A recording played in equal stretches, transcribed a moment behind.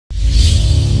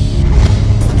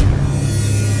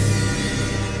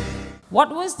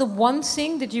what was the one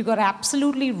thing that you got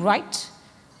absolutely right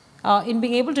in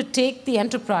being able to take the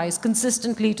enterprise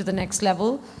consistently to the next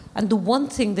level, and the one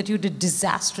thing that you did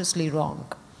disastrously wrong?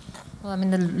 Well, I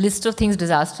mean, the list of things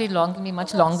disastrously long can be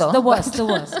much longer. The worst, the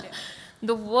worst.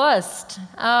 The worst.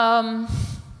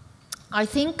 I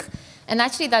think, and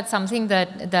actually that's something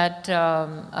that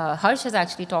Harsh has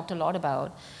actually talked a lot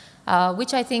about,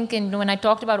 which I think when I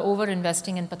talked about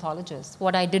over-investing in pathologists,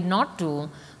 what I did not do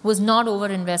was not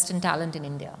over-invest in talent in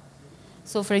India.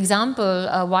 So for example,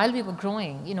 while we were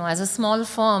growing, as a small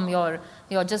firm, you're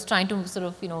just trying to sort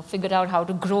of, figure out how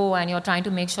to grow, and you're trying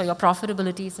to make sure your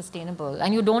profitability is sustainable,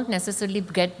 and you don't necessarily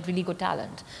get really good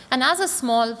talent. And as a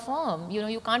small firm,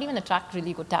 you can't even attract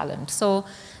really good talent. So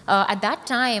at that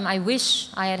time, I wish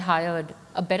I had hired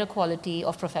a better quality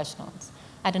of professionals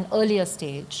at an earlier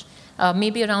stage,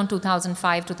 maybe around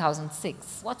 2005,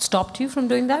 2006. What stopped you from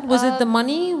doing that? Was it the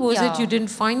money? Was it you didn't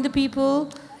find the people?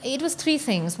 It was three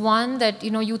things. One, that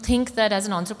you think that as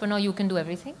an entrepreneur you can do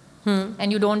everything,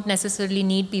 and you don't necessarily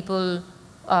need people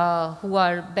who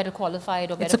are better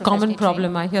qualified or better. It's a common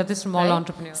problem. Trained, I hear this from all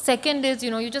entrepreneurs. Second is,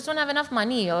 you just don't have enough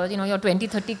money, or you're 20,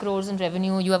 30 crores in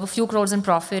revenue, you have a few crores in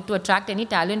profit. To attract any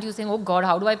talent, you think, oh God,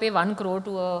 how do I pay 1 crore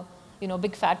to a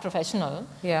big fat professional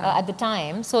at the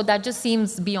time? So that just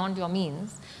seems beyond your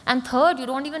means. And third, you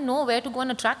don't even know where to go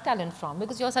and attract talent from,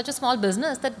 because you're such a small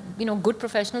business that good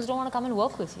professionals don't want to come and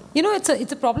work with you.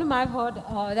 It's a problem I've heard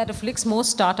that afflicts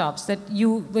most startups, that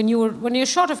when you're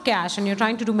short of cash and you're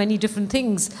trying to do many different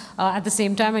things at the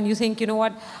same time, and you think,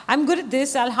 what, I'm good at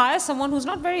this, I'll hire someone who's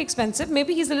not very expensive,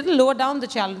 maybe he's a little lower down the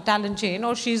talent chain,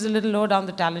 or she's a little lower down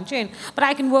the talent chain, but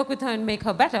I can work with her and make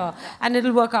her better, and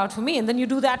it'll work out for me. And then you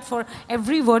do that for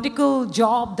every vertical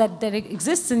job that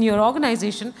exists in your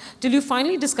organization, till you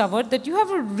finally discovered that you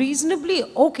have a reasonably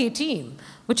okay team,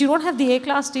 but you don't have the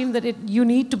A-class team that you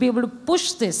need to be able to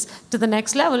push this to the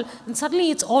next level, and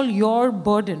suddenly it's all your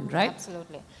burden, right?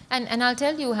 Absolutely. And I'll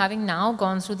tell you, having now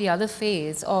gone through the other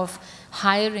phase of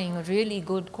hiring a really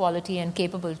good quality and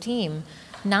capable team,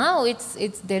 now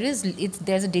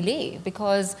there's a delay,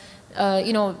 because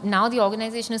now the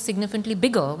organization is significantly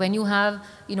bigger. When you have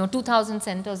 2,000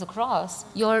 centers across,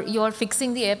 you're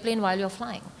fixing the airplane while you're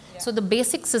flying. So the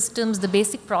basic systems, the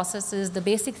basic processes, the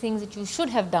basic things that you should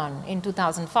have done in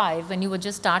 2005 when you were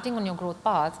just starting on your growth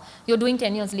path, you're doing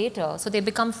 10 years later. So they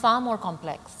become far more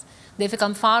complex. They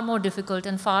become far more difficult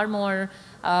and far more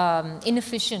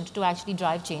inefficient to actually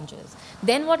drive changes.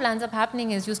 Then what ends up happening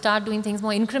is you start doing things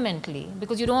more incrementally,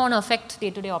 because you don't want to affect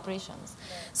day-to-day operations.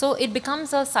 So it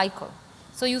becomes a cycle.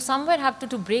 So you somewhere have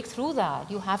to break through that.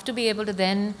 You have to be able to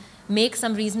then make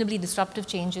some reasonably disruptive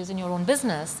changes in your own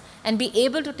business and be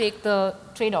able to take the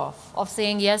trade-off of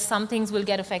saying, yes, some things will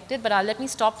get affected, but let me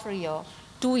stop for a year,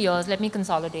 2 years, let me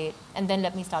consolidate, and then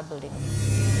let me start building.